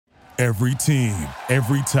Every team,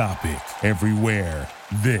 every topic, everywhere.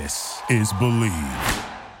 This is Believe.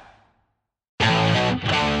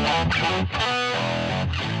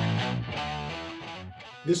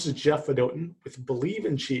 This is Jeff Fedotin with Believe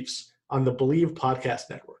in Chiefs on the Believe Podcast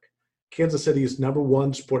Network, Kansas City's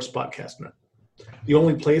 #1 sports podcast network. The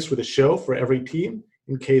only place with a show for every team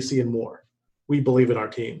in KC and more. We believe in our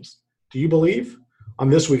teams. Do you believe? On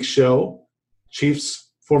this week's show,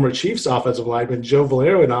 former Chiefs offensive lineman Joe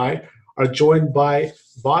Valero and I are joined by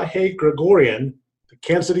Vahe Gregorian, the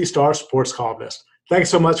Kansas City Star sports columnist. Thanks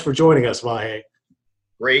so much for joining us, Vahe.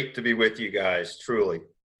 Great to be with you guys, truly.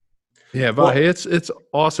 Yeah, Vahe, it's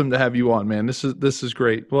awesome to have you on, man. This is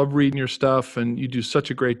great. Love reading your stuff, and you do such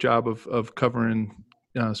a great job of covering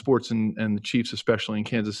sports and the Chiefs, especially in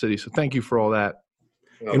Kansas City. So thank you for all that.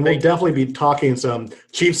 And we'll definitely be talking some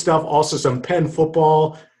Chiefs stuff, also some Penn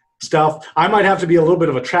football stuff. I might have to be a little bit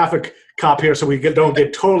of a traffic cop here so we don't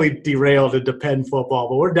get totally derailed into Penn football,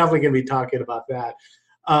 but we're definitely going to be talking about that.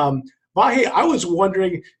 Vahe, I was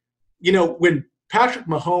wondering, when Patrick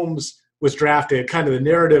Mahomes was drafted, kind of the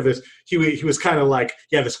narrative is he was kind of like,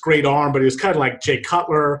 this great arm, but he was kind of like Jay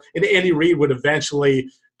Cutler, and Andy Reid would eventually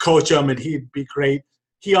coach him, and he'd be great.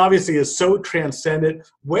 He obviously is so transcendent.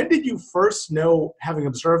 When did you first know, having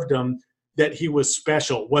observed him, that he was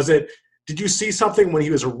special? Did you see something when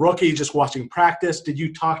he was a rookie just watching practice? Did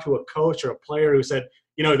you talk to a coach or a player who said,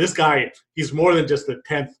 this guy, he's more than just the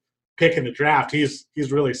 10th pick in the draft. He's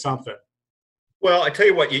really something. Well, I tell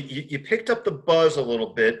you what, you picked up the buzz a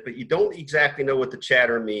little bit, but you don't exactly know what the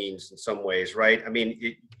chatter means in some ways, right? I mean,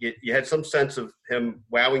 you had some sense of him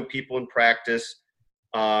wowing people in practice.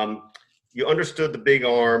 You understood the big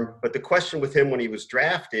arm, but the question with him when he was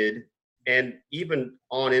drafted and even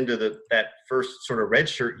on into that first sort of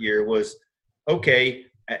redshirt year was, okay,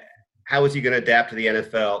 how is he going to adapt to the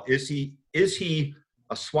NFL? Is he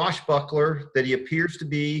a swashbuckler that he appears to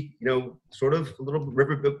be, sort of a little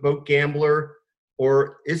riverboat gambler,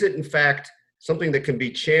 or is it in fact something that can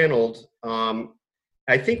be channeled?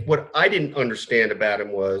 I think what I didn't understand about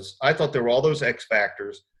him was I thought there were all those X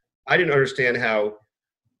factors. I didn't understand how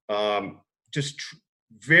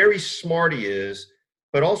very smart he is,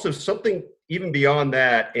 but also something even beyond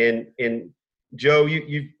that. And Joe,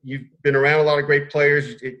 you've been around a lot of great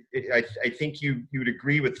players. I think you would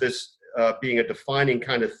agree with this being a defining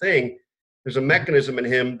kind of thing. There's a mechanism in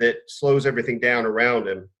him that slows everything down around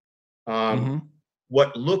him.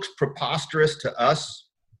 What looks preposterous to us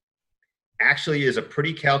actually is a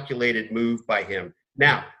pretty calculated move by him.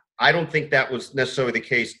 Now, I don't think that was necessarily the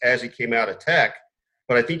case as he came out of Tech,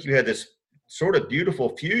 but I think you had this sort of beautiful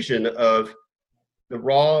fusion of the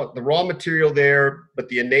raw material there, but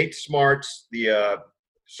the innate smarts, the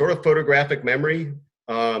sort of photographic memory,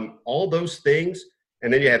 all those things.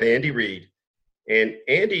 And then you have Andy Reid. And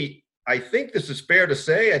Andy, I think this is fair to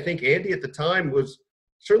say, I think Andy at the time was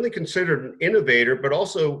certainly considered an innovator, but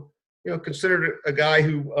also, considered a guy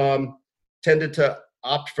who tended to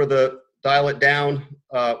opt for the dial it down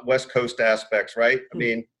West Coast aspects, right? I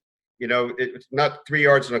mean, it's not 3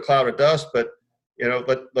 yards in a cloud of dust, but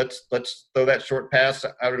let's throw that short pass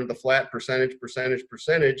out into the flat percentage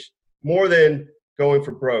more than going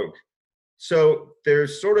for broke. So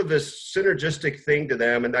there's sort of this synergistic thing to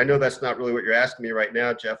them. And I know that's not really what you're asking me right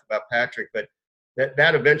now, Jeff, about Patrick, but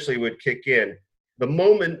that eventually would kick in. The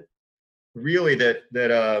moment really that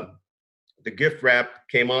the gift wrap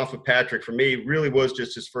came off of Patrick for me really was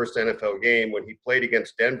just his first NFL game when he played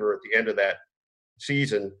against Denver at the end of that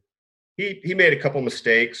season. He made a couple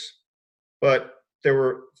mistakes, but there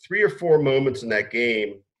were 3 or 4 moments in that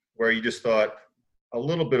game where you just thought a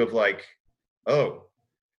little bit of like, oh,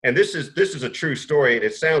 and this is a true story, and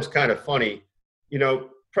it sounds kind of funny.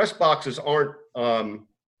 Press boxes aren't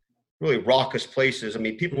really raucous places. I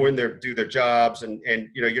mean, people in there do their jobs, and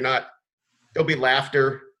you're not. There'll be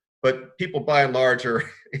laughter, but people by and large are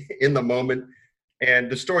in the moment. And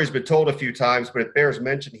the story's been told a few times, but it bears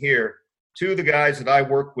mention here. 2 of the guys that I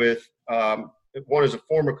work with, one is a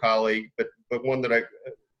former colleague, but one that I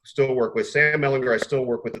still work with, Sam Ellinger, I still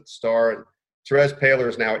work with at the Star, and Therese Paler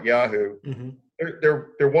is now at Yahoo. Mm-hmm.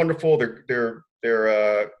 They're wonderful. They're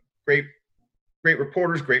great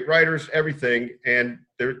reporters, great writers, everything, and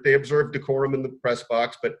they observe decorum in the press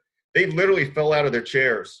box. But they literally fell out of their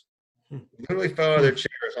chairs.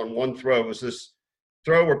 On one throw. It was this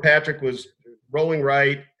throw where Patrick was rolling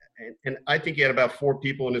right, and I think he had about 4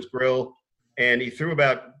 people in his grill, and he threw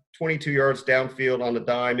about 22 yards downfield on the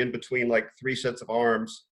dime in between like 3 sets of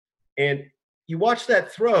arms. And you watch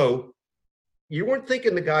that throw, you weren't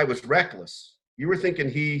thinking the guy was reckless. You were thinking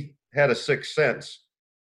he had a sixth sense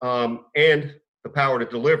and the power to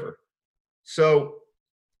deliver. So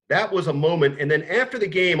that was a moment. And then after the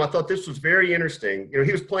game, I thought this was very interesting. You know,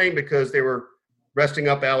 he was playing because they were resting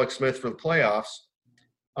up Alex Smith for the playoffs.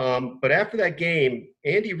 But after that game,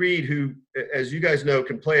 Andy Reid, who, as you guys know,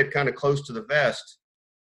 can play it kind of close to the vest,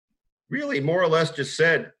 really more or less just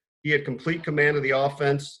said he had complete command of the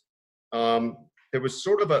offense. There was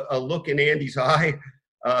sort of a look in Andy's eye,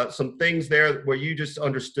 some things there where you just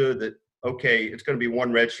understood that, okay, it's going to be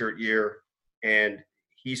one redshirt year, and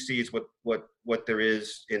he sees what there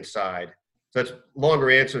is inside. So that's a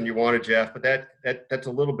longer answer than you wanted, Jeff, but that's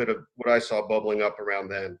a little bit of what I saw bubbling up around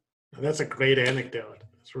then. That's a great anecdote.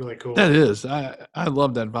 It's really cool. That is. I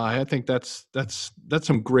love that, Vi. I think that's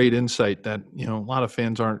some great insight that, you know, a lot of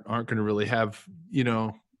fans aren't going to really have, you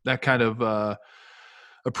know, that kind of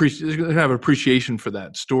appreciation for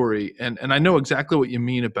that story. And I know exactly what you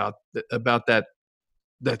mean about that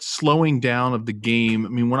slowing down of the game. I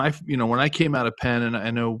mean, when I came out of Penn, and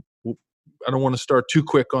I know I don't want to start too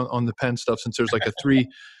quick on the Penn stuff, since there's like a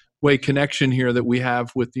three-way connection here that we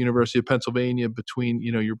have with the University of Pennsylvania between,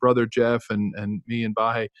 you know, your brother Jeff and me and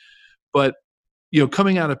Bahe. But, you know,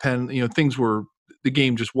 coming out of Penn, you know, the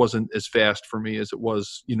game just wasn't as fast for me as it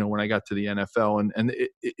was, you know, when I got to the NFL, and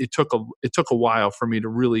it took a while for me to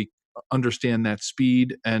really understand that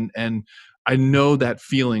speed, and I know that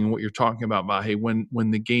feeling, what you're talking about, Bahe, when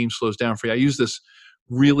the game slows down for you. I use this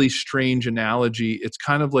really strange analogy. It's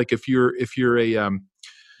kind of like if you're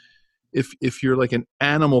like an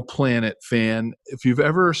Animal Planet fan, if you've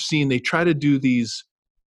ever seen, they try to do these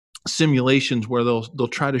simulations where they'll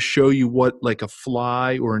try to show you what like a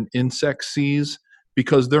fly or an insect sees,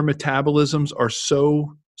 because their metabolisms are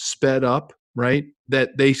so sped up, right,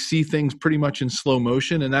 that they see things pretty much in slow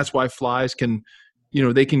motion. And that's why flies can, you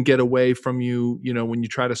know, they can get away from you, you know, when you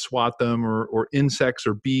try to swat them, or insects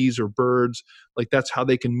or bees or birds. Like, that's how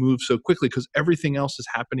they can move so quickly, because everything else is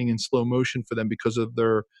happening in slow motion for them because of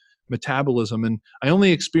their metabolism. And I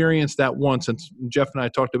only experienced that once, and Jeff and I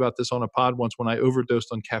talked about this on a pod once, when I overdosed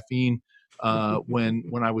on caffeine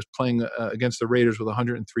when I was playing against the Raiders with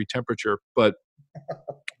 103 temperature. But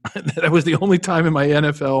that was the only time in my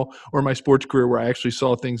NFL or my sports career where I actually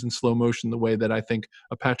saw things in slow motion the way that I think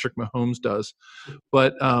a Patrick Mahomes does.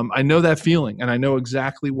 But I know that feeling, and I know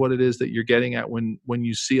exactly what it is that you're getting at when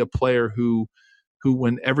you see a player who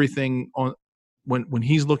when everything on when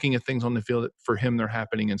he's looking at things on the field, for him they're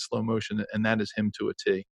happening in slow motion, and that is him to a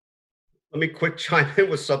T. Let me quick chime in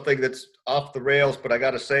with something that's off the rails, but I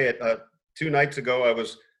got to say it. 2 nights ago, I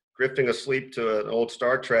was drifting asleep to an old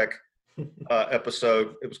Star Trek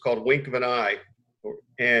episode. It was called Wink of an Eye,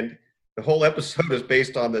 and the whole episode is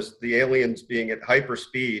based on the aliens being at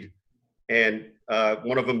hyperspeed, and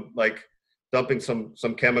one of them like dumping some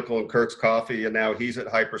chemical in Kirk's coffee, and now he's at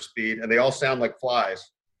hyperspeed, and they all sound like flies.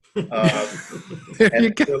 And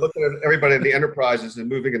they're looking at everybody in the Enterprises and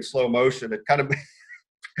moving in slow motion. It kind of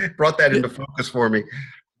brought that into focus for me.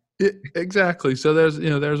 Exactly. So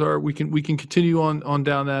there's our, we can continue on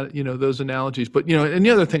down that, you know, those analogies. But, you know, and the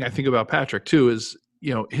other thing I think about Patrick too is,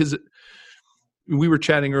 you know, we were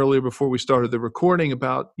chatting earlier before we started the recording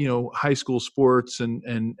about, you know, high school sports and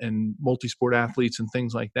multi-sport athletes and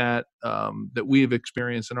things like that, that we have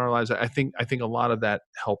experienced in our lives. I think a lot of that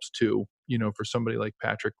helps too, you know, for somebody like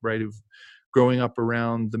Patrick, right, who've growing up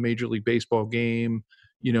around the Major League Baseball game.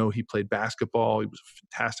 You know, he played basketball. He was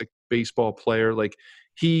a fantastic baseball player. Like,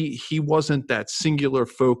 he wasn't that singular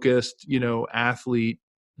focused, you know, athlete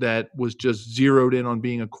that was just zeroed in on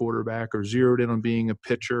being a quarterback, or zeroed in on being a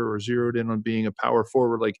pitcher, or zeroed in on being a power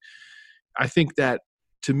forward. Like, I think that,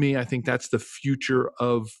 to me, I think that's the future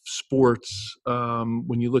of sports.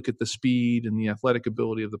 When you look at the speed and the athletic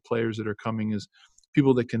ability of the players that are coming, is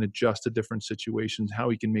people that can adjust to different situations, how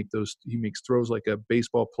he can make those, he makes throws like a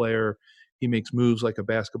baseball player, he makes moves like a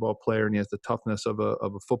basketball player, and he has the toughness of a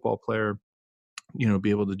football player, you know, be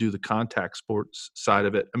able to do the contact sports side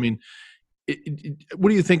of it. I mean, what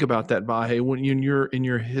do you think about that, Bahe, when in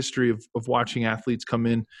your history of watching athletes come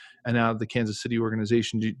in and out of the Kansas City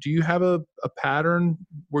organization? Do you have a pattern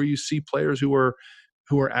where you see players who are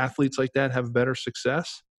athletes like that have better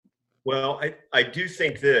success? Well, I do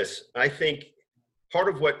think this. I think part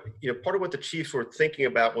of what the Chiefs were thinking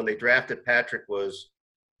about when they drafted Patrick was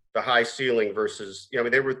the high ceiling versus, you know, I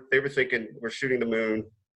mean, they were thinking we're shooting the moon.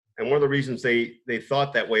 And one of the reasons they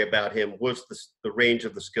thought that way about him was the range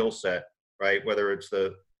of the skill set, right? Whether it's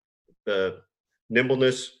the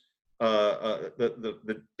nimbleness,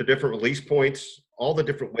 the different release points, all the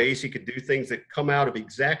different ways he could do things that come out of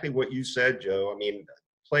exactly what you said, Joe. I mean,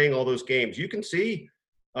 playing all those games, you can see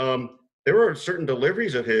there are certain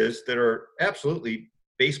deliveries of his that are absolutely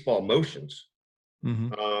baseball motions.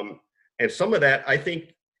 Mm-hmm. And some of that, I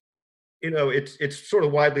think, it's sort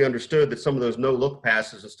of widely understood that some of those no-look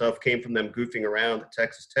passes and stuff came from them goofing around at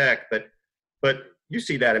Texas Tech, but you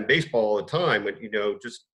see that in baseball all the time with,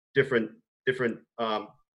 just different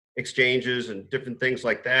exchanges and different things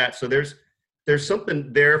like that. So there's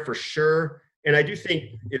something there for sure. And I do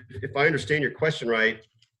think, if I understand your question right,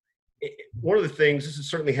 one of the things, this has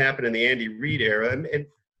certainly happened in the Andy Reid era,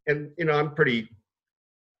 and I'm pretty,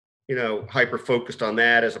 hyper focused on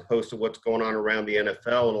that as opposed to what's going on around the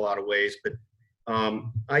NFL in a lot of ways. But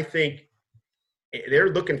I think they're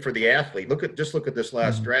looking for the athlete. Look at this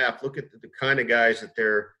last draft. Look at the kind of guys that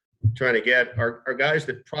they're trying to get are guys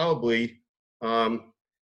that probably,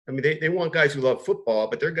 they want guys who love football,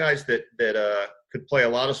 but they're guys that could play a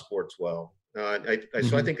lot of sports well. So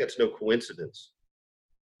I think that's no coincidence.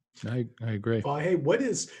 I agree. Hey,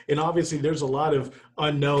 and obviously there's a lot of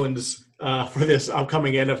unknowns for this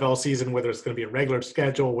upcoming NFL season, whether it's going to be a regular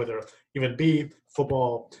schedule, whether it even be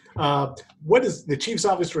football. What is the Chiefs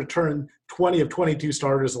obviously return 20 of 22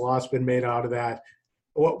 starters? A lot's been made out of that.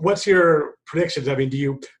 What's your predictions? I mean, do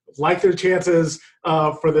you like their chances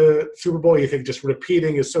for the Super Bowl? You think just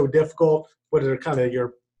repeating is so difficult? What are kind of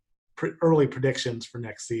your early predictions for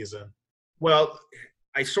next season? Well,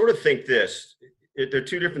 I sort of think they're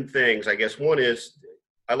two different things. I guess one is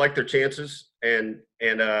I like their chances, and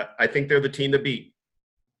I think they're the team to beat.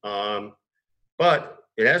 But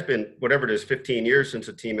it has been, whatever it is, 15 years since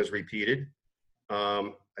a team has repeated.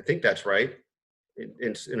 I think that's right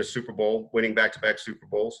in a Super Bowl, winning back-to-back Super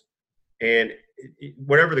Bowls. And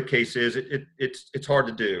whatever the case is, it's hard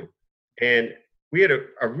to do. And we had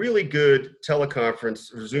a really good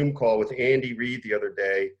teleconference or Zoom call with Andy Reid the other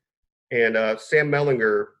day, and Sam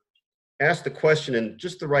Mellinger asked the question in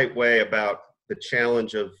just the right way about the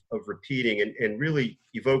challenge of repeating, and really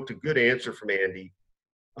evoked a good answer from Andy.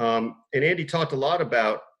 And Andy talked a lot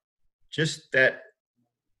about just that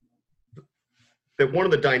one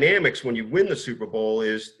of the dynamics when you win the Super Bowl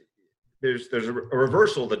is there's a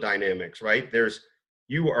reversal of the dynamics, right?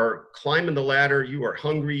 You are climbing the ladder, you are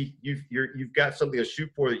hungry, you've got something to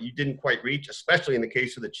shoot for that you didn't quite reach, especially in the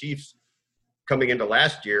case of the Chiefs coming into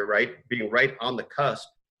last year, right? Being right on the cusp.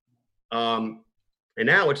 And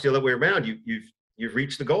now it's the other way around. You've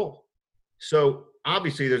reached the goal. So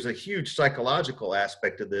obviously there's a huge psychological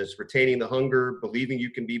aspect of this, retaining the hunger, believing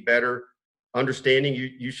you can be better, understanding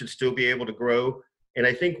you should still be able to grow. And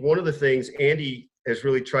I think one of the things Andy has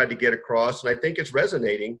really tried to get across, and I think it's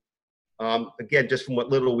resonating, again, just from what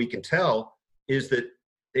little we can tell, is that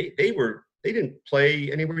they didn't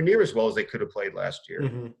play anywhere near as well as they could have played last year.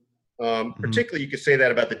 Particularly, you could say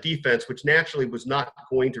that about the defense, which naturally was not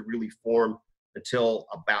going to really form until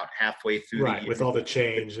about halfway through the year. With all the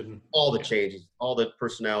change and all the changes, all the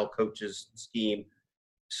personnel, coaches, scheme.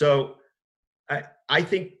 So I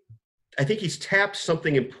think he's tapped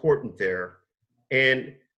something important there.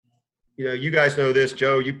 And you guys know this,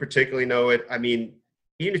 Joe, you particularly know it. I mean,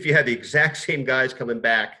 even if you had the exact same guys coming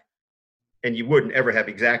back, and you wouldn't ever have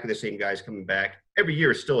exactly the same guys coming back, every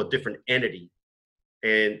year is still a different entity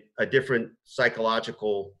and a different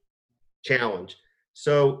psychological challenge.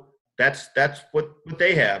 So that's what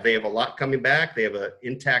they have. They have a lot coming back. They have an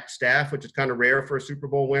intact staff, which is kind of rare for a Super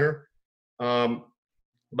Bowl winner.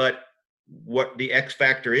 But what the X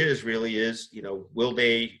factor is really is, will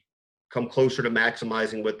they come closer to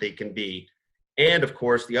maximizing what they can be? And of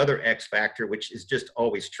course, the other X factor, which is just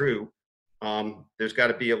always true, there's got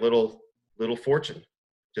to be a little fortune.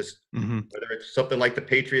 Just whether it's something like the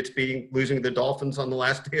Patriots losing the Dolphins on the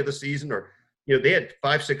last day of the season, or they had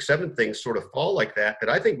 5, 6, 7 things sort of fall like that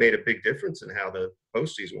I think made a big difference in how the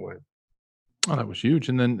postseason went. Oh, that was huge.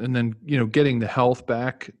 And then getting the health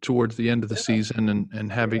back towards the end of the season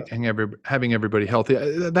and having everybody healthy.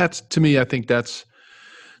 That's, to me, I think that's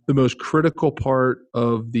the most critical part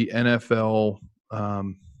of the NFL.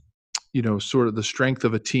 Sort of the strength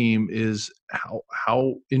of a team is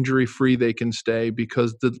how injury free they can stay,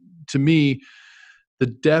 because to me, the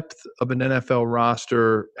depth of an NFL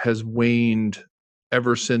roster has waned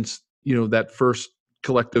ever since, that first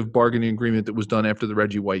collective bargaining agreement that was done after the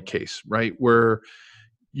Reggie White case, right? Where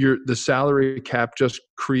the salary cap just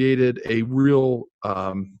created a real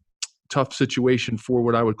tough situation for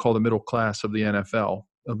what I would call the middle class of the NFL,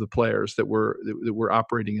 of the players that were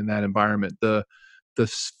operating in that environment.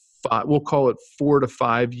 We'll call it 4 to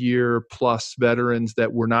 5 year plus veterans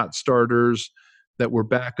that were not starters, that were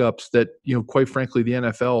backups, that, quite frankly, the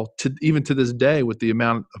NFL, even to this day, with the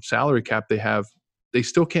amount of salary cap they have, they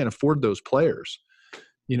still can't afford those players.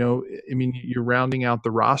 You're rounding out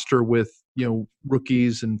the roster with,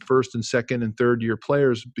 rookies and first and second and third year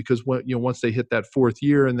players, because once they hit that fourth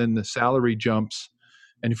year and then the salary jumps,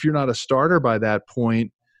 and if you're not a starter by that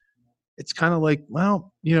point, it's kind of like,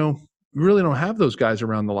 well, we really don't have those guys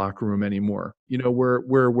around the locker room anymore.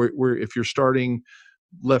 Where if your starting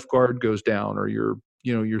left guard goes down or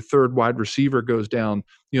your third wide receiver goes down,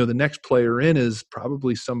 the next player in is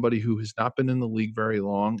probably somebody who has not been in the league very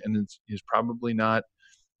long and is probably not,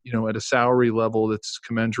 at a salary level that's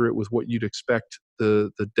commensurate with what you'd expect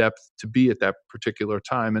the depth to be at that particular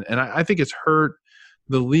time. And I think it's hurt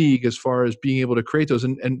the league as far as being able to create those.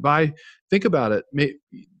 And think about it,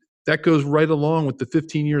 that goes right along with the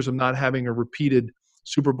 15 years of not having a repeated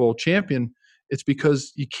Super Bowl champion. It's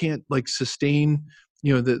because you can't sustain,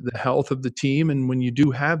 the health of the team. And when you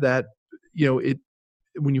do have that,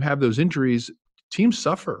 when you have those injuries, teams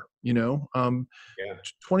suffer,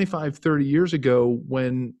 25, 30 years ago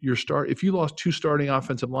when if you lost 2 starting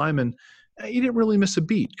offensive linemen, you didn't really miss a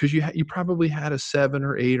beat because you probably had a 7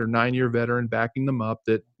 or 8 or 9 year veteran backing them up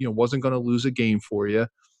that, wasn't going to lose a game for you.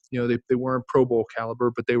 They weren't Pro Bowl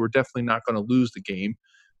caliber, but they were definitely not going to lose the game.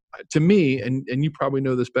 To me, and you probably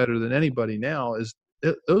know this better than anybody now, is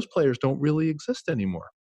those players don't really exist anymore.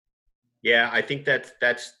 Yeah, I think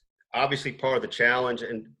that's obviously part of the challenge.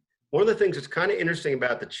 And one of the things that's kind of interesting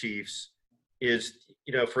about the Chiefs is,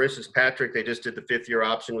 for instance, Patrick, they just did the 5th-year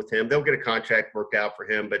option with him. They'll get a contract worked out for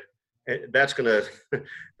him, but that's going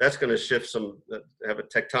to shift have a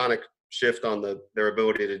tectonic shift on their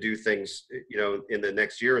ability to do things, in the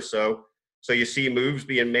next year or so. So you see moves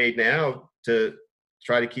being made now to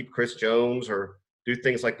try to keep Chris Jones or do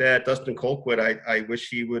things like that. Dustin Colquitt, I wish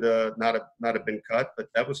he would not have been cut, but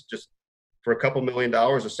that was just for a couple $1 million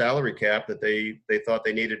of salary cap that they thought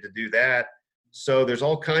they needed to do that. So there's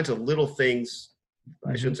all kinds of little things.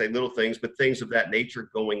 I shouldn't say little things, but things of that nature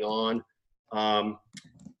going on.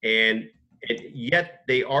 And yet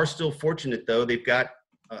they are still fortunate, though. They've got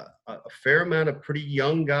a fair amount of pretty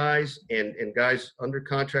young guys and guys under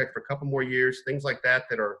contract for a couple more years, things like that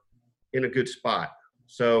are in a good spot.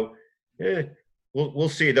 So we'll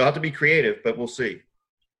see. They'll have to be creative, but we'll see.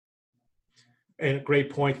 And a great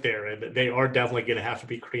point there. And they are definitely going to have to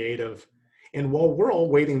be creative. And while we're all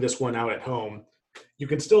waiting this one out at home, you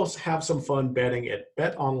can still have some fun betting at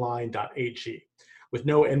betonline.ag. With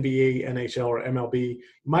no NBA, NHL, or MLB, you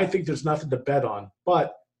might think there's nothing to bet on,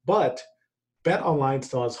 but BetOnline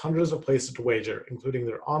still has hundreds of places to wager, including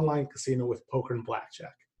their online casino with poker and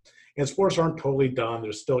blackjack. And sports aren't totally done.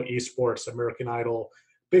 There's still esports, American Idol,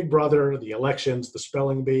 Big Brother, the elections, the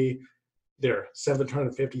spelling bee, their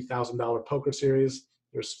 $750,000 poker series.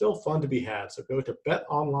 There's still fun to be had. So go to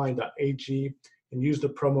betonline.ag and use the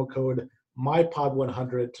promo code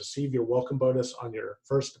MyPod100 to receive your welcome bonus on your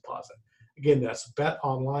first deposit. Again, that's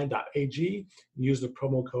betonline.ag and use the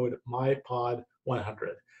promo code MyPod100.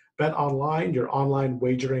 BetOnline, your online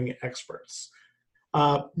wagering experts.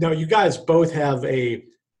 Now, you guys both have a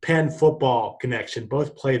Penn football connection,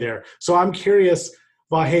 both play there. So I'm curious,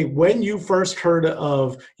 Vahe, when you first heard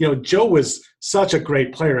of, Joe was such a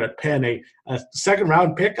great player at Penn, a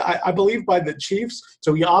second-round pick, I believe, by the Chiefs.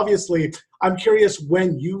 So he obviously, I'm curious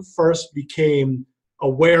when you first became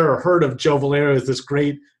aware or heard of Joe Valera as this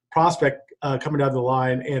great prospect coming down the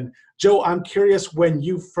line. And Joe, I'm curious when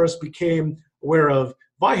you first became aware of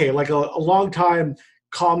Vahe, like a long-time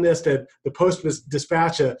columnist at the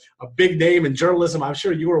Post-Dispatch, a big name in journalism. I'm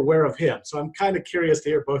sure you were aware of him. So I'm kind of curious to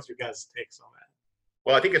hear both your guys' takes on that.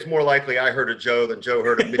 Well, I think it's more likely I heard of Joe than Joe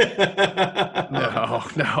heard of me.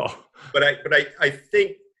 No. But I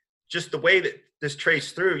think just the way that this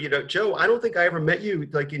traced through, Joe, I don't think I ever met you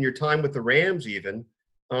like in your time with the Rams even.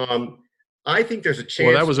 I think there's a chance.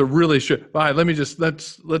 Well, that was a really short. All right, let me just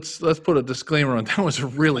let's put a disclaimer on. That was a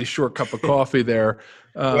really short cup of coffee there.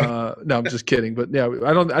 No, I'm just kidding. But yeah,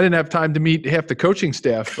 I didn't have time to meet half the coaching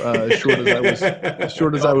staff. As short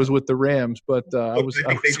as I was with the Rams. But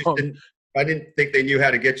I didn't think they knew how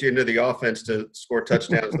to get you into the offense to score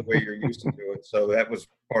touchdowns the way you're used to doing. So that was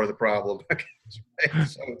part of the problem.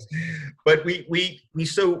 But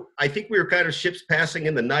so I think we were kind of ships passing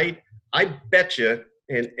in the night. I bet you.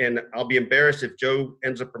 And I'll be embarrassed if Joe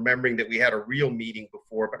ends up remembering that we had a real meeting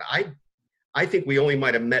before, but I think we only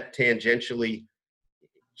might have met tangentially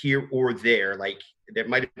here or there. Like there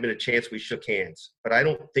might have been a chance we shook hands, but I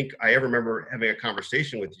don't think I ever remember having a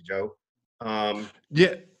conversation with you, Joe.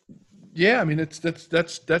 Yeah. I mean,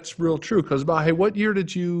 that's real true. Because Vahe, what year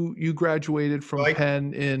did you graduated from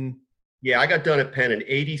Penn in? Yeah, I got done at Penn in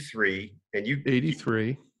 '83, and you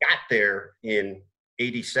 83 got there in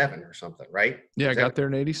 87 or something, right? Yeah, I got there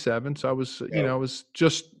in 87. So I was, I was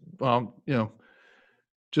just,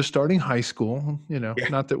 just starting high school,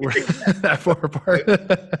 not that we're that far apart.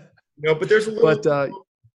 But there's a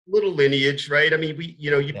little lineage, right? I mean,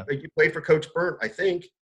 you played for Coach Burnt, I think.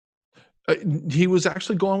 He was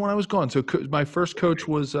actually gone when I was gone. So my first coach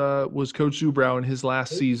was Coach Zubrow in his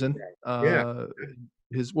last season.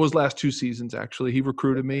 His last 2 seasons actually. He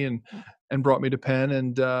recruited me and brought me to Penn.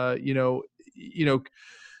 And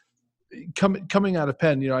coming out of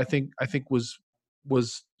Penn, I think was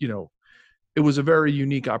it was a very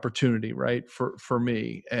unique opportunity, right, for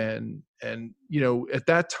me. And at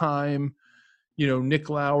that time, Nick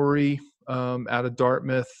Lowry out of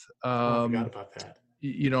Dartmouth. I forgot about that.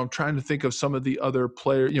 I'm trying to think of some of the other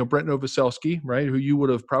players, Brent Novoselsky, right, who you would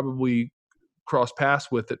have probably crossed paths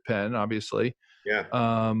with at Penn, obviously.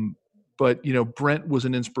 Yeah. But Brent was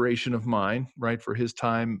an inspiration of mine, right, for his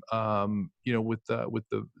time, with the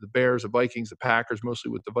Bears, the Vikings, the Packers,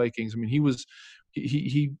 mostly with the Vikings. I mean, he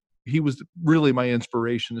was really my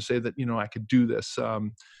inspiration to say that I could do this.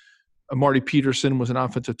 Marty Peterson was an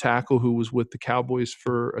offensive tackle who was with the Cowboys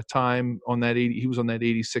for a time on that 80. He was on that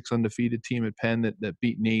 86 undefeated team at Penn that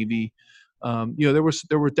beat Navy. There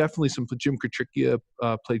were definitely some. Jim Katrickia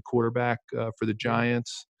played quarterback for the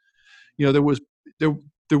Giants. There was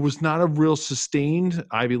not a real sustained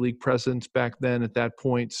Ivy League presence back then at that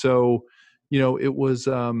point. So, it was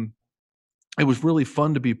really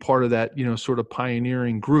fun to be part of that, sort of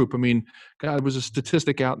pioneering group. I mean, God, there was a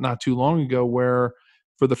statistic out not too long ago where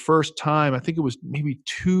for the first time, I think it was maybe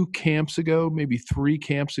 2 camps ago, maybe 3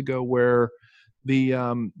 camps ago, where the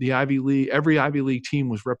Ivy League, every Ivy League team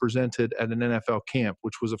was represented at an NFL camp,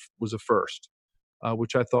 which was a first,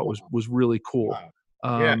 which I thought was really cool.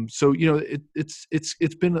 So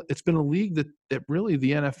it's been a league that really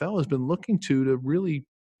the NFL has been looking to really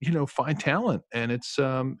find talent, and it's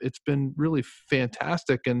been really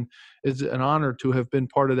fantastic, and it's an honor to have been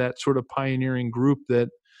part of that sort of pioneering group that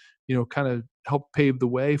kind of helped pave the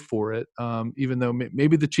way for it. Even though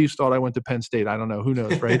maybe the Chiefs thought I went to Penn State, I don't know, who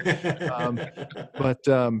knows, right? But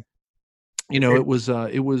it was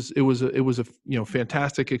a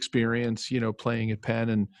fantastic experience, playing at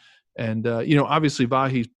Penn, and obviously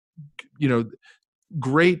Vahi's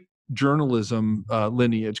great journalism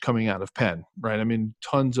lineage coming out of Penn, right? I mean,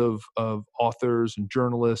 tons of authors and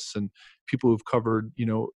journalists and people who've covered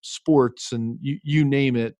sports and you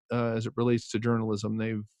name it as it relates to journalism.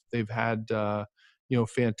 They've had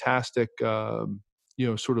fantastic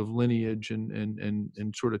sort of lineage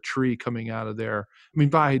and sort of tree coming out of there. I mean,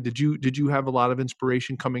 Vahi, did you have a lot of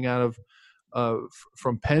inspiration coming out of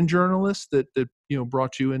from Penn journalists that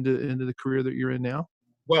brought you into the career that you're in now?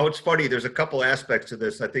 Well, it's funny. There's a couple aspects to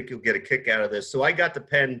this. I think you'll get a kick out of this. So I got to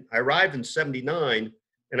Penn. I arrived in '79,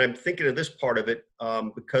 and I'm thinking of this part of it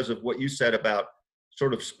because of what you said about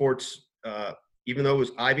sort of sports. Even though it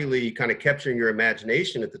was Ivy League, kind of capturing your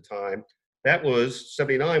imagination at the time. That was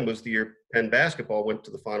 '79 was the year Penn basketball went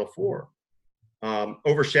to the Final Four.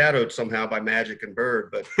 Overshadowed somehow by Magic and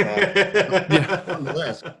Bird, but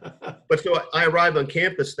nonetheless. But so I arrived on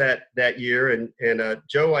campus that year, and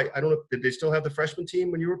Joe, I don't know, did they still have the freshman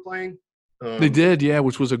team when you were playing? They did, yeah,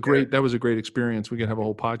 which was that was a great experience. We could have a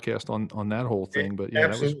whole podcast on that whole thing, but yeah,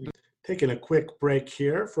 absolutely. That was taking a quick break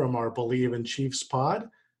here from our Believe in Chiefs pod.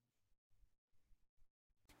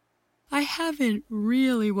 I haven't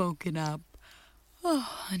really woken up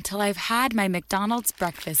until I've had my McDonald's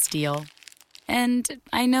breakfast deal. And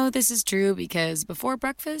I know this is true because before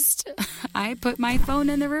breakfast, I put my phone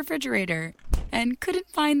in the refrigerator and couldn't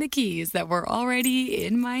find the keys that were already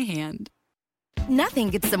in my hand. Nothing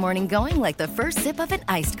gets the morning going like the first sip of an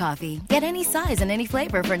iced coffee. Get any size and any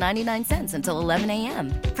flavor for 99 cents until 11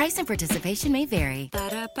 a.m. Price and participation may vary.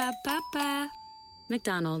 Ba-da-ba-ba-ba.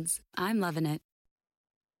 McDonald's. I'm loving it.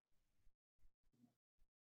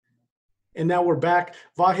 And now we're back.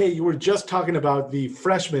 Vahe, you were just talking about the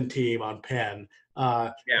freshman team on Penn.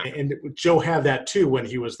 And Joe had that too when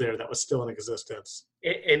he was there. That was still in existence.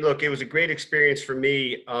 And look, it was a great experience for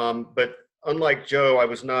me. But unlike Joe, I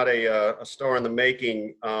was not a star in the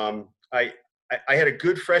making. I had a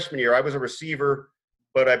good freshman year. I was a receiver,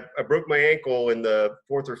 but I broke my ankle in the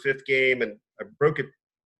 4th or 5th game, and I broke it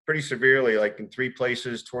pretty severely, like in 3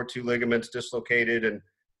 places, tore 2 ligaments, dislocated. And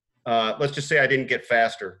let's just say I didn't get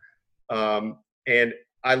faster. And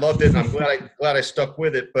I loved it. And I'm glad I stuck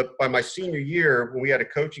with it. But by my senior year, when we had a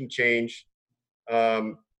coaching change,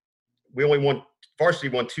 varsity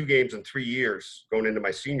won 2 games in 3 years going into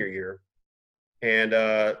my senior year. And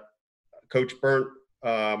Coach Burnt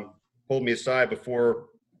pulled me aside before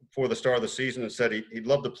the start of the season and said he'd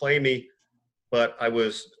love to play me, but I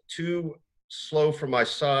was too slow for my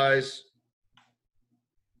size,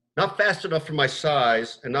 not fast enough for my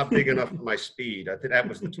size, and not big enough for my speed. I think that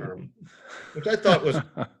was the term, which I thought was,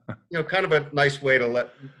 kind of a nice way to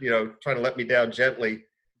try to let me down gently.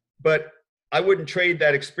 But I wouldn't trade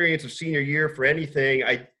that experience of senior year for anything.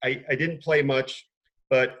 I didn't play much,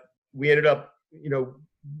 but we ended up,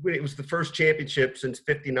 it was the first championship since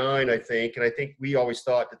 '59, I think. And I think we always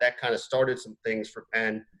thought that kind of started some things for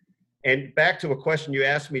Penn. And back to a question you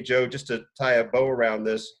asked me, Joe, just to tie a bow around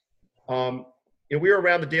this. We were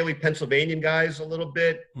around the Daily Pennsylvanian guys a little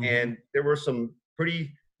bit, and there were some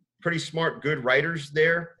pretty smart, good writers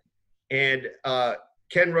there. And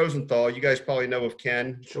Ken Rosenthal, you guys probably know of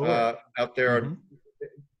Ken, Sure. Out there,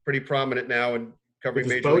 pretty prominent now and covering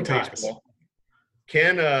Major League Baseball.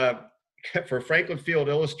 Ken, for Franklin Field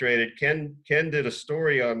Illustrated, Ken did a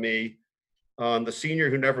story on me on the senior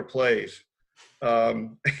who never plays.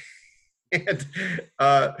 And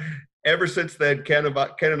ever since then, Ken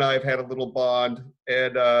and I have had a little bond.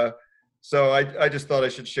 And so I just thought I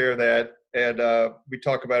should share that. And we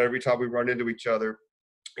talk about it every time we run into each other.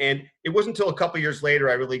 And it wasn't until a couple of years later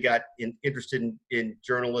I really got interested in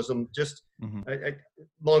journalism. Just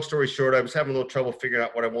long story short, I was having a little trouble figuring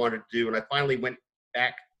out what I wanted to do. And I finally went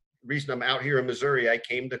back. The reason I'm out here in Missouri, I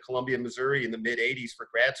came to Columbia, Missouri in the mid-'80s for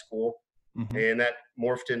grad school. And that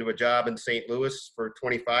morphed into a job in St. Louis for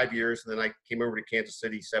 25 years. And then I came over to Kansas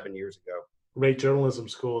City 7 years ago. Great journalism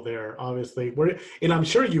school there, obviously. And I'm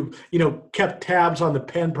sure you kept tabs on the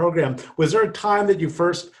Penn program. Was there a time that you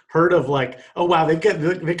first heard of like, oh wow, they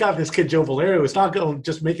got this kid Joe Valerio. It's not going to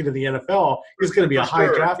just make it to the NFL. He's going to be a high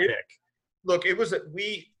draft pick. Look, it was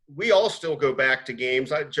we all still go back to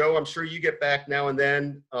games. Joe, I'm sure you get back now and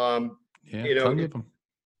then. Tons of them.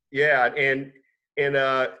 Yeah, and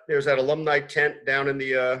there's that alumni tent down in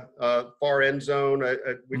the far end zone.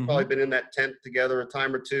 We've probably been in that tent together a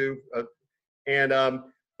time or two.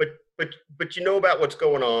 But you know about what's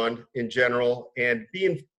going on in general, and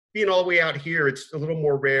being all the way out here, it's a little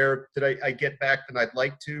more rare that I get back than I'd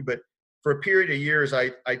like to. But for a period of years,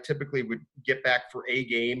 I typically would get back for a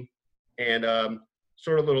game, and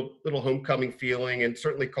sort of little homecoming feeling, and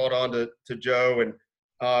certainly caught on to Joe. And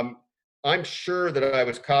I'm sure that I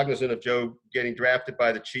was cognizant of Joe getting drafted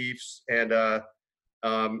by the Chiefs, and I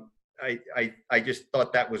just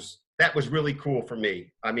thought that was really cool for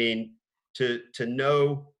me. I mean, to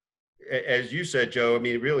know, as you said, Joe, I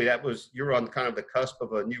mean, really, you're on kind of the cusp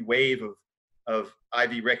of a new wave of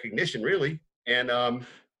Ivy recognition, really. And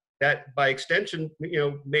that by extension,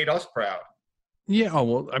 made us proud. Yeah. Oh,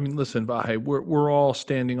 well, I mean, listen, Vahe, we're all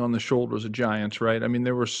standing on the shoulders of giants, right? I mean,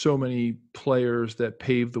 there were so many players that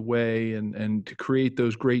paved the way and to create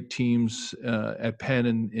those great teams at Penn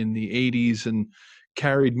in the 80s and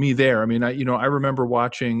carried me there. I mean, I remember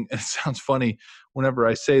watching, it sounds funny whenever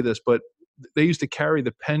I say this, but they used to carry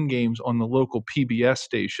the Penn games on the local PBS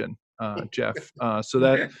station, Jeff. So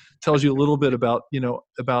that tells you a little bit about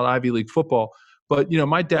Ivy League football. But,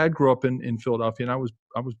 my dad grew up in Philadelphia, and I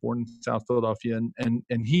was born in South Philadelphia,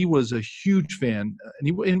 and he was a huge fan.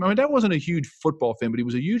 And my dad wasn't a huge football fan, but he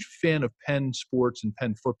was a huge fan of Penn sports and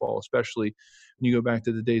Penn football, especially when you go back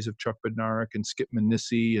to the days of Chuck Bednarik and Skip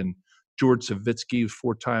Manisi and George Savitsky,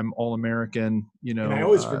 four-time All-American. And I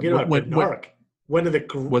always forget about Bednarik. One of the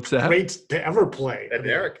greats to ever play.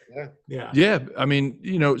 Bednarik, yeah. I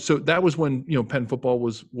mean, so that was when Penn football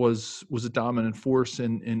was a dominant force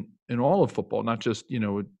in all of football, not just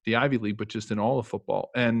the Ivy League, but just in all of football.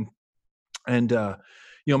 And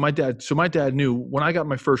my dad knew when I got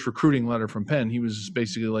my first recruiting letter from Penn, he was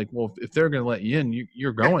basically like, well, if they're going to let you in,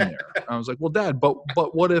 you're going there. I was like, well, Dad, but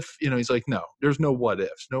what if, he's like, no, there's no what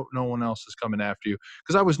ifs. No one else is coming after you.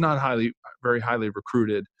 Because I was not very highly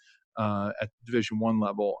recruited at Division I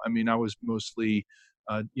level. I mean, I was mostly,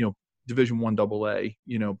 Division I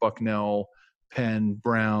AA, Bucknell, Penn,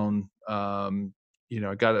 Brown.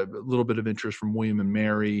 I got a little bit of interest from William and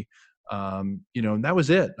Mary. And that was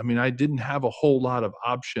it. I mean, I didn't have a whole lot of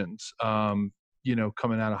options, coming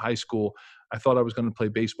out of high school. I thought I was going to play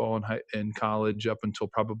baseball in college up until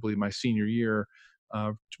probably my senior year,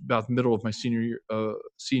 about the middle of my senior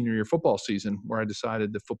year football season, where I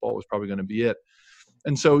decided that football was probably going to be it.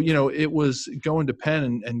 And so, it was going to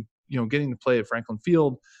Penn and getting to play at Franklin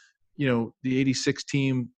Field, the 86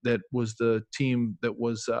 team that was the team that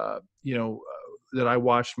was, that I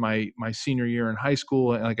watched my senior year in high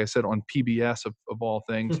school. And like I said, on PBS of all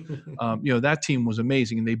things, that team was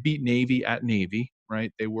amazing. And they beat Navy at Navy,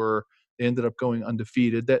 right? They ended up going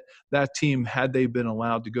undefeated. That team, had they been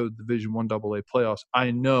allowed to go to Division I AA playoffs, I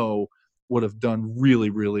know would have done really,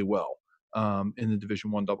 really well in the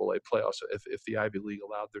Division I AA playoffs if the Ivy League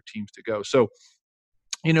allowed their teams to go. So,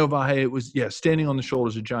 Vahe, it was, standing on the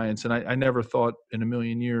shoulders of giants. And I never thought in a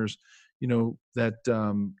million years,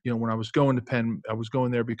 that when I was going to Penn, I was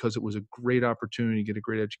going there because it was a great opportunity to get a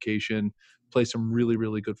great education, play some really,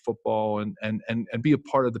 really good football, and be a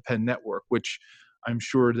part of the Penn network, which I'm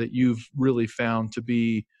sure that you've really found to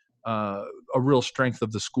be a real strength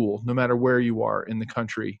of the school, no matter where you are in the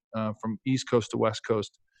country, from East Coast to West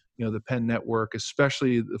Coast. The Penn network,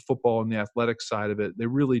 especially the football and the athletic side of it, they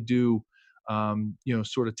really do,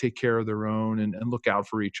 sort of take care of their own and look out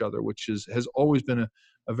for each other, which has always been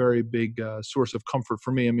a very big source of comfort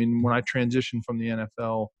for me. I mean, when I transitioned from the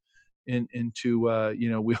NFL into,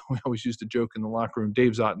 we always used to joke in the locker room,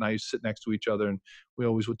 Dave Zott and I used to sit next to each other, and we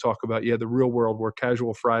always would talk about, the real world where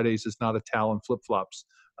casual Fridays is not a towel and flip-flops.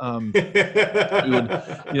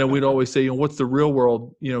 We'd always say, what's the real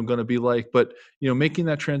world, going to be like? But, making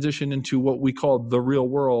that transition into what we called the real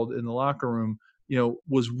world in the locker room,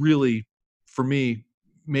 was really, for me,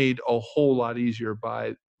 made a whole lot easier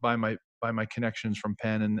by my connections from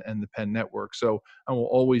Penn and the Penn network. So I will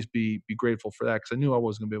always be grateful for that, because I knew I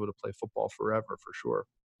wasn't going to be able to play football forever, for sure.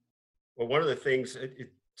 Well, one of the things,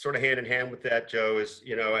 it sort of hand in hand with that, Joe, is,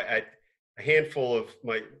 a handful of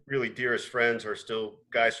my really dearest friends are still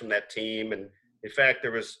guys from that team. And in fact,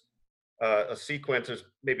 there was a sequence, there's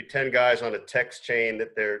maybe 10 guys on a text chain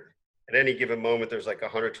that they're, at any given moment, there's like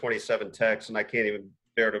 127 texts, and I can't even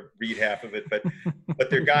bear to read half of it, but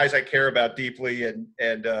they're guys I care about deeply and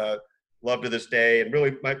love to this day. And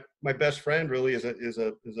really my best friend really is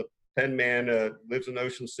a Penn man, lives in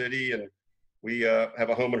Ocean City, and we have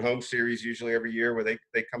a home and home series usually every year where they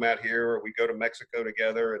come out here, or we go to Mexico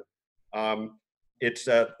together. And it's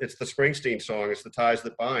the Springsteen song. It's the ties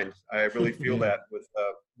that bind. I really feel that with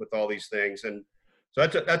all these things. And so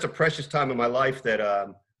that's a precious time in my life that,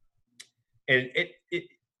 and it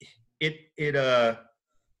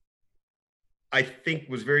I think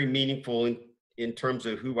was very meaningful in terms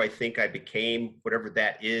of who I think I became, whatever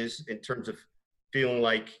that is, in terms of feeling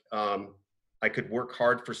like I could work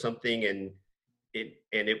hard for something and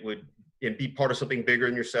it would be part of something bigger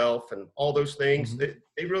than yourself, and all those things. Mm-hmm.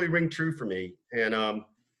 They really ring true for me. And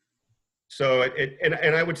so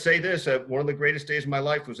and I would say this, one of the greatest days of my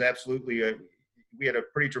life was absolutely we had a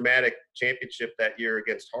pretty dramatic championship that year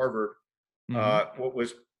against Harvard. Mm-hmm. What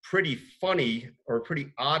was pretty funny or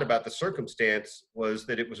pretty odd about the circumstance was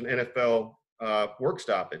that it was an NFL work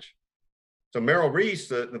stoppage. So Merrill Reese,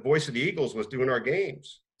 the voice of the Eagles, was doing our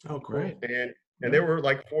games. Oh, great. And there were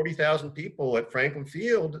like 40,000 people at Franklin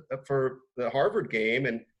Field for the Harvard game.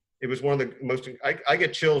 And it was one of the most, I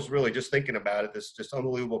get chills really just thinking about it. This just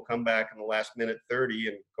unbelievable comeback in the last minute 30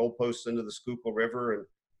 and goalposts into the Schuylkill River and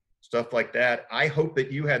stuff like that. I hope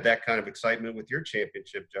that you had that kind of excitement with your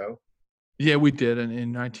championship, Joe. Yeah, we did. And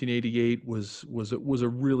in 1988 was a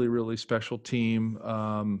really, really special team.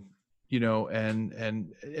 And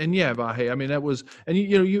yeah, Vahe, I mean, that was, and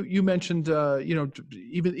you mentioned,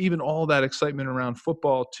 even all that excitement around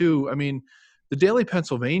football too. I mean, the Daily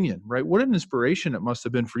Pennsylvanian, right? What an inspiration it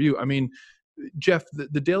must've been for you. I mean, Jeff,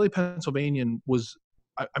 the Daily Pennsylvanian was,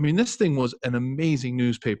 I mean, this thing was an amazing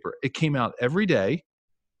newspaper. It came out every day.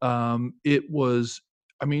 It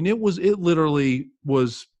literally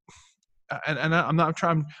was, and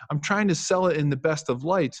I'm trying to sell it in the best of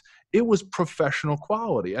lights. It was professional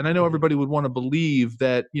quality. And I know everybody would want to believe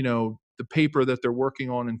that, the paper that they're working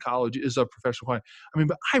on in college is of professional quality. I mean,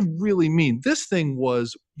 but I really mean, this thing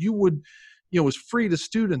was, it was free to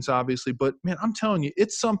students, obviously, but man, I'm telling you,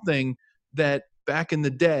 it's something that back in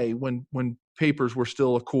the day when papers were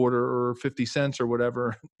still a quarter or 50 cents or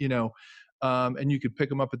whatever, and you could pick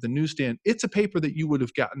them up at the newsstand. It's a paper that you would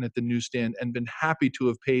have gotten at the newsstand and been happy to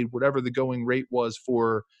have paid whatever the going rate was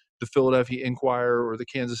for the Philadelphia Inquirer or the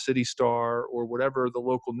Kansas City Star or whatever the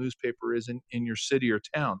local newspaper is in your city or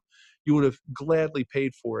town. You would have gladly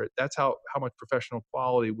paid for it. That's how much professional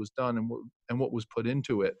quality was done and what was put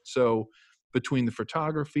into it. So between the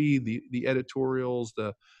photography, the editorials,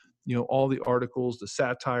 all the articles, the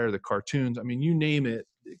satire, the cartoons, I mean, you name it,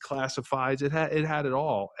 classifieds, it had it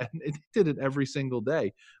all, and it did it every single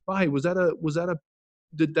day. Vahe,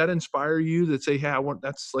 did that inspire you to say, hey,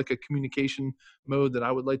 that's like a communication mode that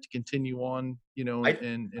I would like to continue on,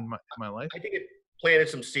 in my life? I think it planted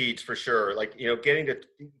some seeds for sure. Like, getting to,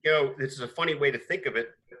 this is a funny way to think of it,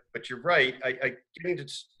 but you're right. I getting to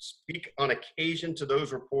speak on occasion to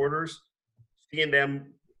those reporters, seeing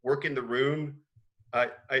them work in the room, I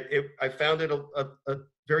found it a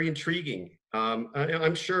very intriguing.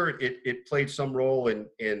 I'm sure it played some role in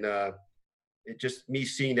it just me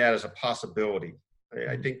seeing that as a possibility.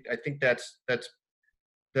 I think that's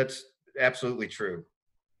absolutely true.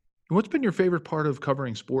 What's been your favorite part of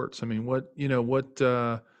covering sports? I mean,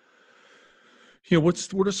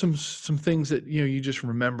 What are some things that you just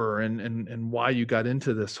remember and why you got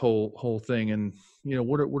into this whole thing, and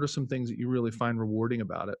what are some things that you really find rewarding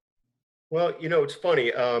about it? Well, it's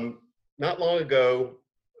funny. Not long ago,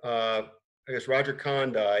 I guess Roger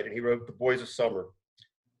Kahn died, and he wrote The Boys of Summer,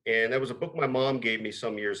 and that was a book my mom gave me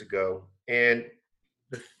some years ago. And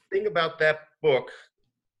the thing about that book,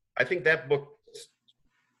 I think that book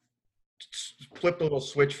flipped a little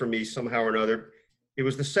switch for me somehow or another. It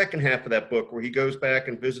was the second half of that book where he goes back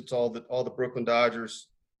and visits all the Brooklyn Dodgers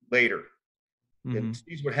later and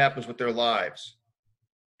sees what happens with their lives.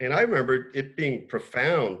 And I remember it being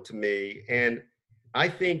profound to me. And I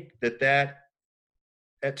think that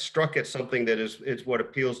struck at something that is what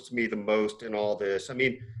appeals to me the most in all this. I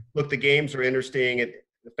mean, look, the games are interesting and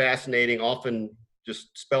fascinating, often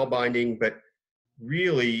just spellbinding, but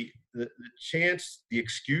really the chance, the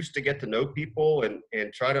excuse to get to know people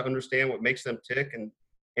and try to understand what makes them tick and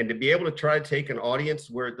to be able to try to take an audience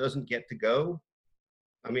where it doesn't get to go.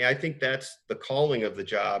 I mean, I think that's the calling of the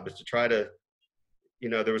job, is to try to,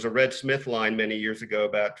 there was a Red Smith line many years ago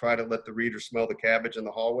about try to let the reader smell the cabbage in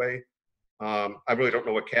the hallway. I really don't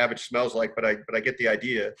know what cabbage smells like, but I get the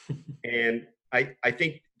idea. And I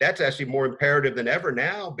think that's actually more imperative than ever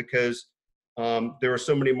now, because there are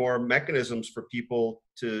so many more mechanisms for people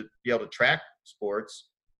to be able to track sports.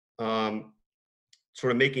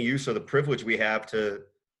 Sort of making use of the privilege we have to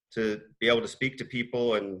be able to speak to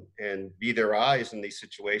people and be their eyes in these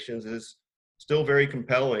situations is still very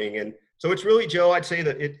compelling. And so it's really, Joe, I'd say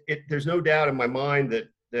that there's no doubt in my mind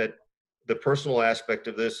that the personal aspect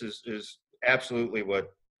of this is absolutely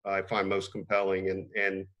what I find most compelling.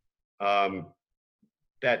 And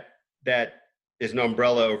that is an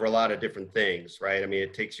umbrella over a lot of different things, right? I mean,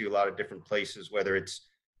 it takes you a lot of different places, whether it's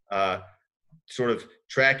sort of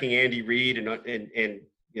tracking Andy Reid and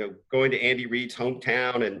going to Andy Reid's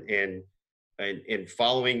hometown and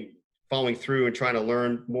following through and trying to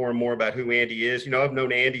learn more and more about who Andy is. I've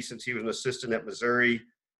known Andy since he was an assistant at Missouri,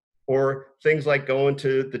 or things like going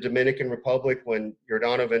to the Dominican Republic when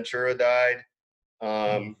Giordano Ventura died.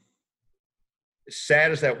 As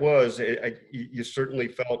sad as that was, you certainly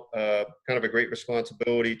felt kind of a great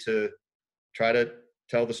responsibility to try to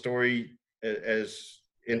tell the story as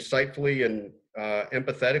insightfully and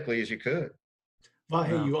empathetically as you could. Well,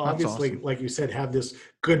 hey, you obviously, awesome. like you said, have this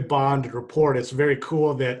good bond and rapport. It's very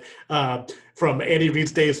cool that from Andy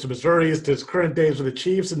Reid's days to Missouri's to his current days with the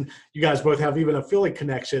Chiefs, and you guys both have even a Philly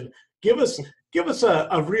connection. Give us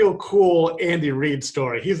a real cool Andy Reid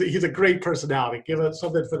story. He's a great personality. Give us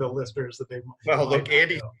something for the listeners that they. Well, look,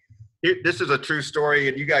 Andy, this is a true story,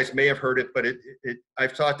 and you guys may have heard it, but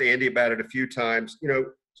I've talked to Andy about it a few times.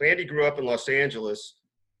 So Andy grew up in Los Angeles,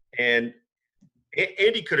 and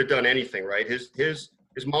Andy could have done anything, right? His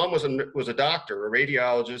mom was a doctor, a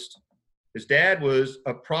radiologist. His dad was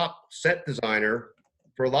a prop set designer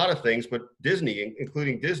for a lot of things, but Disney,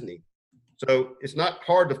 including Disney. So it's not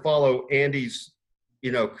hard to follow Andy's,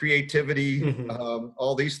 creativity,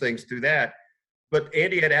 all these things through that. But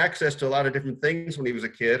Andy had access to a lot of different things when he was a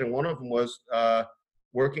kid, and one of them was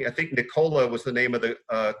working. I think Nicola was the name of the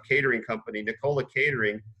catering company, Nicola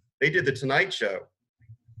Catering. They did the Tonight Show.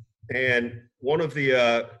 And one of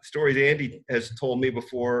the stories Andy has told me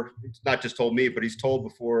before, it's not just told me, but he's told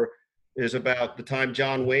before, is about the time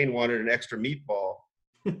John Wayne wanted an extra meatball.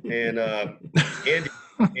 And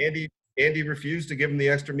Andy refused to give him the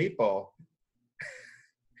extra meatball.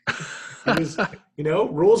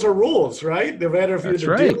 Rules are rules, right? No matter if you're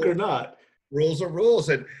the Duke or not. Rules are rules.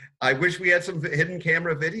 And I wish we had some hidden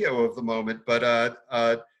camera video of the moment, but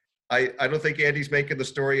I don't think Andy's making the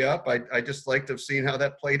story up. I just like to have seen how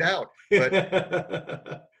that played out.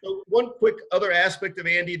 But so one quick other aspect of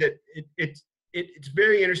Andy that it's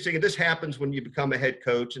very interesting, and this happens when you become a head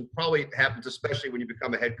coach, and probably it happens especially when you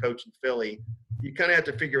become a head coach in Philly. You kind of have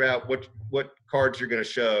to figure out what cards you're going to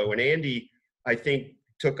show. And Andy, I think,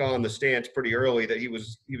 took on the stance pretty early that he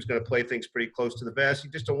was going to play things pretty close to the vest. You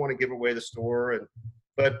just don't want to give away the store.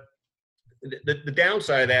 But the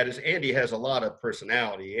downside of that is Andy has a lot of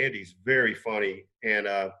personality. Andy's very funny, and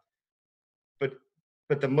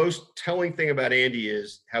but the most telling thing about Andy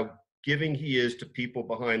is how giving he is to people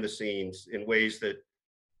behind the scenes in ways that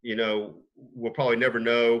we'll probably never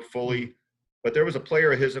know fully. But there was a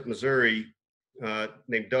player of his at Missouri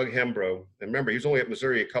named Doug Hembrow, and remember, he was only at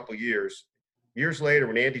Missouri a couple years. Years later,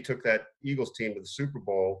 when Andy took that Eagles team to the Super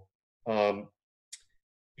Bowl,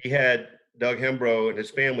 he had Doug Hembrow and his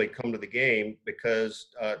family come to the game because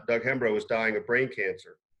Doug Hembrow was dying of brain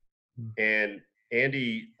cancer. And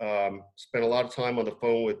Andy spent a lot of time on the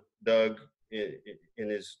phone with Doug in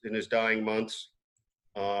his dying months.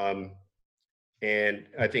 And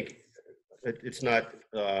I think it's not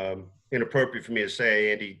inappropriate for me to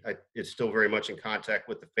say Andy is still very much in contact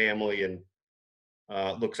with the family and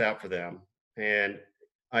looks out for them. And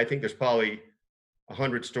I think there's probably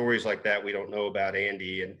 100 stories like that we don't know about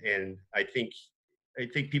Andy. And I think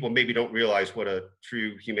people maybe don't realize what a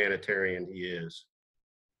true humanitarian he is.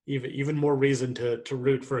 Even more reason to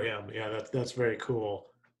root for him. Yeah, that's very cool.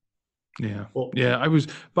 Yeah. Well, yeah. I was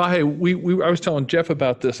telling Jeff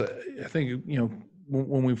about this. I think,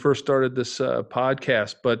 when we first started this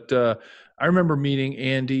podcast, but I remember meeting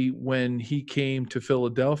Andy when he came to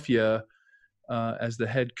Philadelphia as the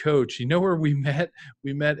head coach. You know where we met?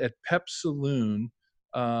 We met at Pep Saloon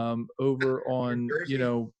over on,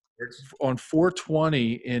 on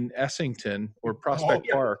 420 in Essington or Prospect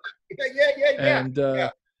Park. Yeah. And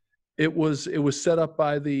it was set up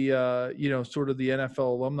by the sort of the NFL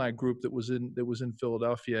alumni group that was in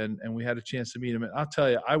Philadelphia, and we had a chance to meet him. And I'll tell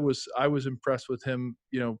you, I was impressed with him,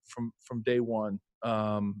 from day one.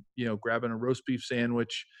 Grabbing a roast beef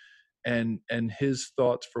sandwich, and his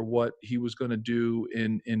thoughts for what he was going to do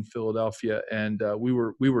in Philadelphia, and we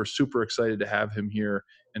were super excited to have him here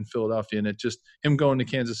in Philadelphia. And it just, him going to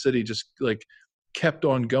Kansas City just like kept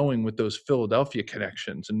on going with those Philadelphia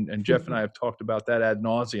connections. And Jeff and I have talked about that ad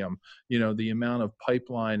nauseum, the amount of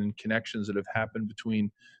pipeline and connections that have happened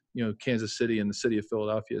between, Kansas City and the city of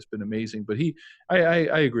Philadelphia has been amazing. But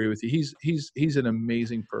I agree with you. He's an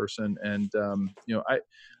amazing person. And,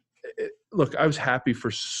 look, I was happy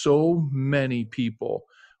for so many people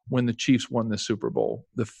when the Chiefs won the Super Bowl,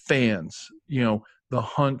 the fans, the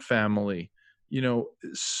Hunt family,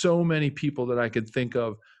 so many people that I could think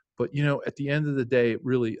of. But, at the end of the day,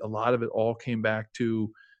 really, a lot of it all came back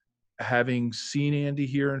to having seen Andy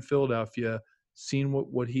here in Philadelphia, seen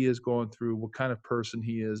what he has gone through, what kind of person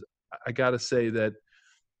he is. I got to say that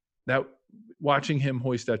watching him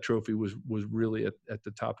hoist that trophy was really at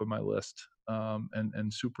the top of my list,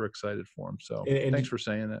 and super excited for him. So thanks for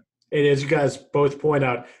saying that. And as you guys both point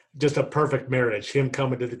out, just a perfect marriage, him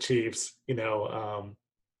coming to the Chiefs, such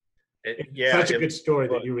a good story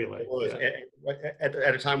that you relate. At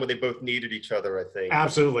a time when they both needed each other, I think.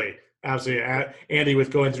 Absolutely. Andy was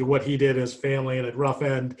going through what he did as family and a rough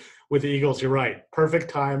end with the Eagles. You're right. Perfect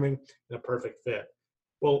timing and a perfect fit.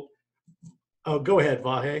 Well, go ahead,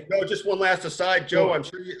 Vahe. No, just one last aside, Joe.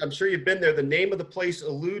 I'm sure you've been there. The name of the place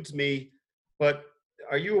eludes me, but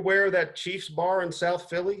are you aware of that Chiefs bar in South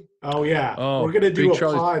Philly? Oh yeah, we're gonna do a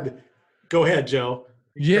pod. Go ahead, Joe.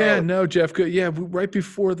 Yeah, no, Jeff. Good. Yeah, right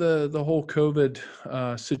before the whole COVID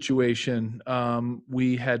situation,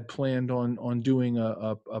 we had planned on doing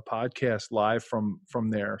a podcast live from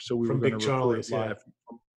there. So we were going to record live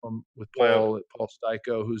with Paul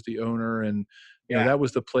Steico, who's the owner, and that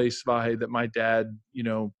was the place, Vahe, that my dad,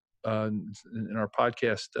 in our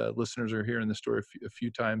podcast listeners are hearing the story a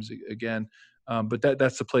few times again. But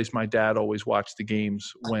that's the place my dad always watched the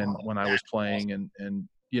games when I was playing, and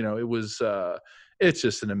it was. It's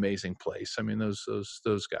just an amazing place. I mean, those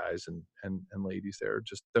guys and ladies there,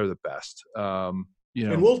 they're the best. And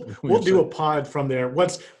we'll do a pod from there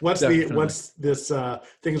once this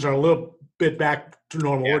things are a little bit back to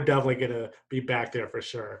normal. Yeah. We're definitely gonna be back there for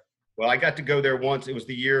sure. Well, I got to go there once. It was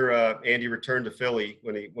the year Andy returned to Philly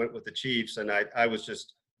when he went with the Chiefs, and I was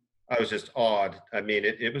just awed. I mean,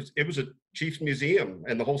 it was a Chiefs museum,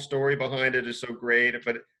 and the whole story behind it is so great.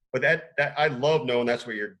 But that I love knowing that's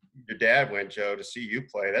where your dad went, Joe, to see you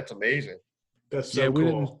play. That's amazing. That's so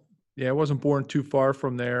cool. I wasn't born too far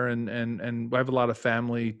from there, and I have a lot of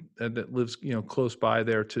family that lives close by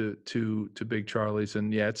there to Big Charlie's,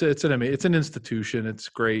 and it's an institution. It's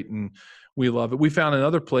great, and we love it. We found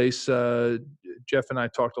another place. Jeff and I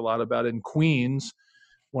talked a lot about it in Queens,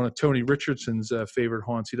 one of Tony Richardson's favorite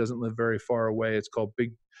haunts. He doesn't live very far away. It's called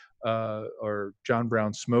or John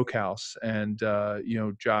Brown Smokehouse, and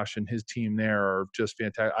Josh and his team there are just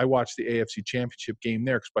fantastic. I watched the AFC Championship game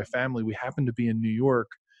there because my family, we happened to be in New York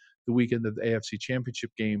the weekend of the AFC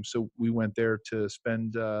Championship game, so we went there to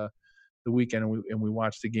spend the weekend, and we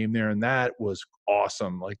watched the game there, and that was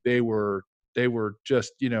awesome. Like they were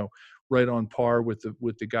just right on par with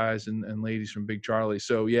the guys and ladies from Big Charlie.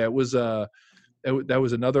 So yeah, it was that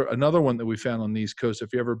was another one that we found on the East Coast.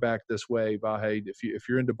 If you're ever back this way, Vahe, if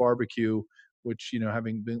you're into barbecue, which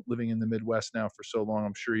having been living in the Midwest now for so long,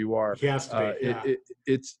 I'm sure you are. He has to be. Yeah.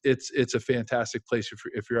 It's a fantastic place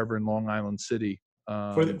if you're ever in Long Island City.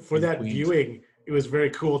 For that Queens. Viewing, it was very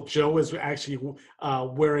cool. Joe was actually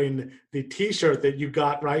wearing the T-shirt that you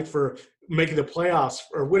got right for making the playoffs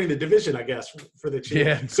or winning the division, I guess, for the Chiefs.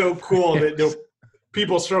 Yeah. So cool that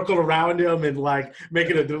people circled around him and like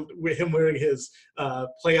making him wearing his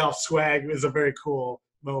playoff swag is a very cool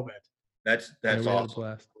moment. That's awesome.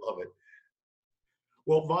 Love it.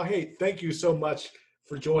 Well, Vahe, thank you so much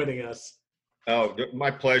for joining us. Oh,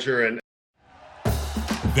 my pleasure. And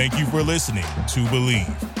Thank you for listening to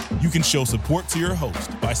Believe. You can show support to your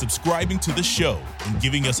host by subscribing to the show and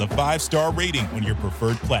giving us a 5-star rating on your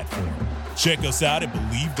preferred platform. Check us out at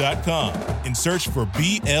Believe.com and search for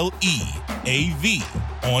BLEAV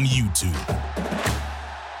on YouTube.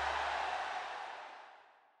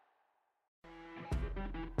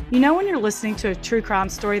 You know when you're listening to a true crime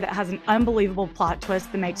story that has an unbelievable plot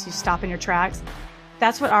twist that makes you stop in your tracks?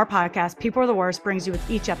 That's what our podcast, People Are the Worst, brings you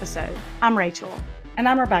with each episode. I'm Rachel. And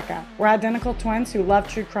I'm Rebecca. We're identical twins who love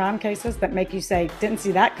true crime cases that make you say, didn't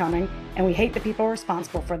see that coming, and we hate the people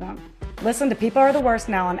responsible for them. Listen to People Are the Worst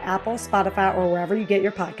now on Apple, Spotify, or wherever you get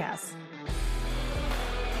your podcasts.